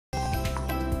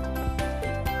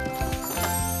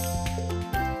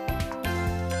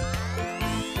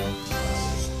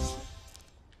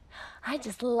I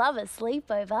just love a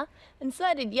sleepover, and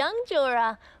so did young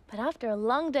Jorah. But after a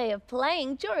long day of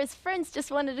playing, Jorah's friends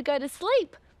just wanted to go to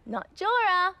sleep. Not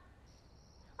Jorah.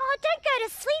 Oh, don't go to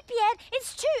sleep yet.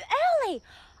 It's too early.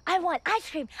 I want ice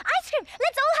cream. Ice cream!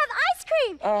 Let's all have ice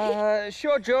cream!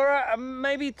 Sure, Jorah.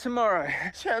 Maybe tomorrow.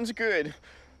 Sounds good.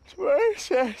 Tomorrow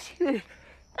sounds good.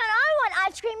 But I want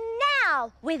ice cream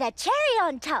now, with a cherry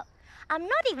on top. I'm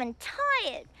not even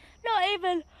tired. Not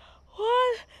even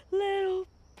one little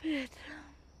bit.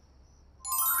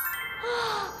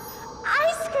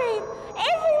 Ice cream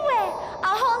everywhere!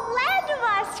 A whole land of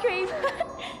ice cream!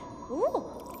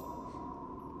 Ooh.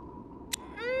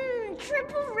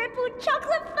 Triple ripple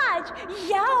chocolate fudge!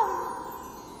 Yum!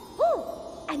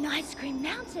 Ooh, an ice cream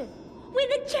mountain with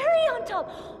a cherry on top.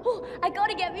 Ooh, I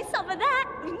gotta get me some of that.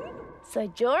 So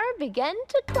Jorah began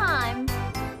to climb.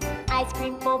 Ice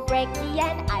cream for brekkie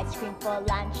and ice cream for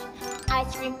lunch.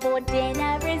 Ice cream for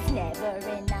dinner is never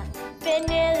enough.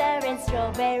 Vanilla and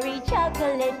strawberry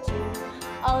chocolate too.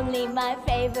 Only my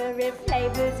favorite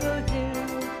flavors will do.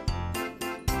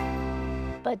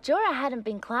 But Jorah hadn't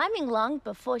been climbing long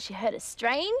before she heard a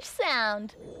strange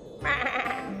sound.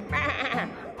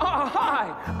 Oh,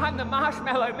 hi! I'm the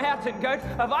Marshmallow Mountain Goat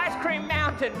of Ice Cream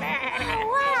Mountain.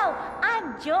 Wow!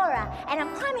 I'm Jorah, and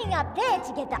I'm climbing up there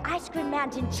to get the Ice Cream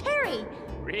Mountain cherry.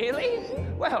 Really?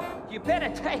 Well, you better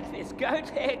take this goat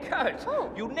hair coat.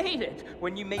 Oh. You'll need it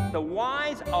when you meet the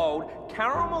wise old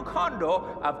caramel condor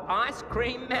of Ice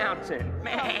Cream Mountain.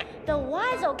 The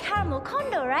wise old caramel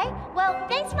condor, eh? Well,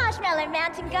 thanks, Marshmallow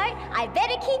Mountain Goat. I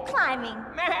better keep climbing.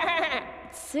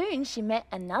 Soon she met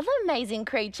another amazing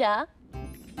creature.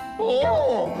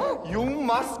 Oh, you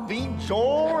must be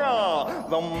Jorah.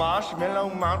 The Marshmallow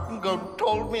Mountain Goat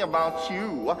told me about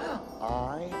you.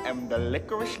 I am the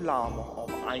licorice llama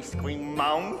of Ice Cream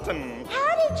Mountain.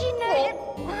 How did you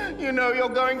know You know you're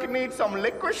going to need some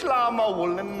licorice llama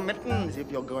woolen mittens if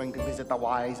you're going to visit the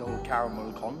wise old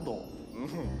caramel condor.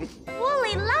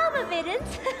 Woolly llama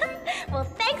mittens? Well,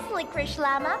 thanks, Licorice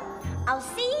Llama. I'll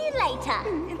see you later.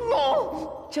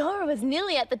 No. Jorah was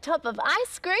nearly at the top of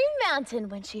Ice Cream Mountain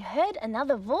when she heard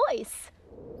another voice.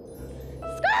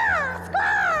 Squaw!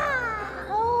 Squaw!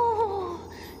 Oh.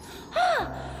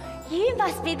 You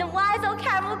must be the wise old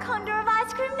caramel condor of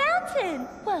Ice Cream Mountain.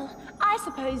 Well, I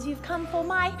suppose you've come for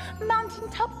my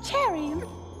mountaintop cherry.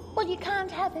 Well, you can't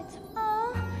have it.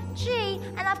 Oh, gee,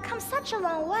 and I've come such a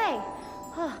long way.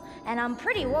 Oh, and I'm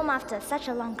pretty warm after such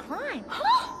a long climb.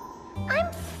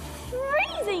 I'm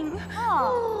freezing.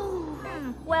 Oh.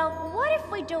 Well, what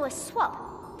if we do a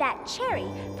swap? That cherry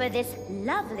for this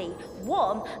lovely,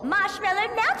 warm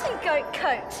Marshmallow Mountain Goat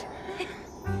coat.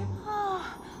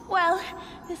 Well,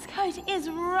 this coat is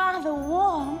rather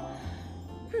warm.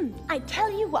 I tell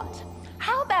you what.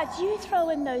 How about you throw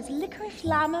in those licorice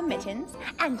llama mittens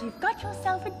and you've got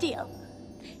yourself a deal.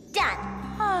 Done.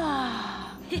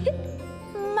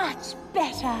 Much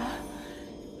better.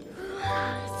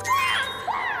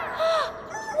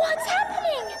 What's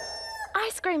happening?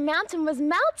 Ice Cream Mountain was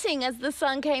melting as the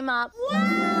sun came up.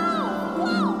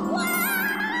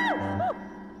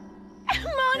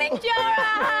 Morning,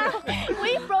 Jorah.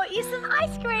 We brought you some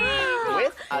ice cream.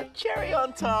 With a cherry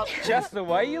on top. Just the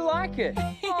way you like it.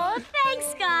 Oh,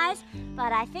 thanks, guys.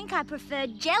 But I think I prefer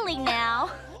jelly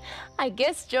now. I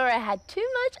guess Jorah had too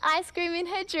much ice cream in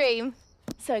her dream.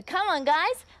 So come on,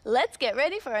 guys, let's get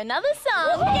ready for another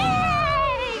song.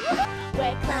 Yay!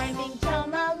 We're climbing Tom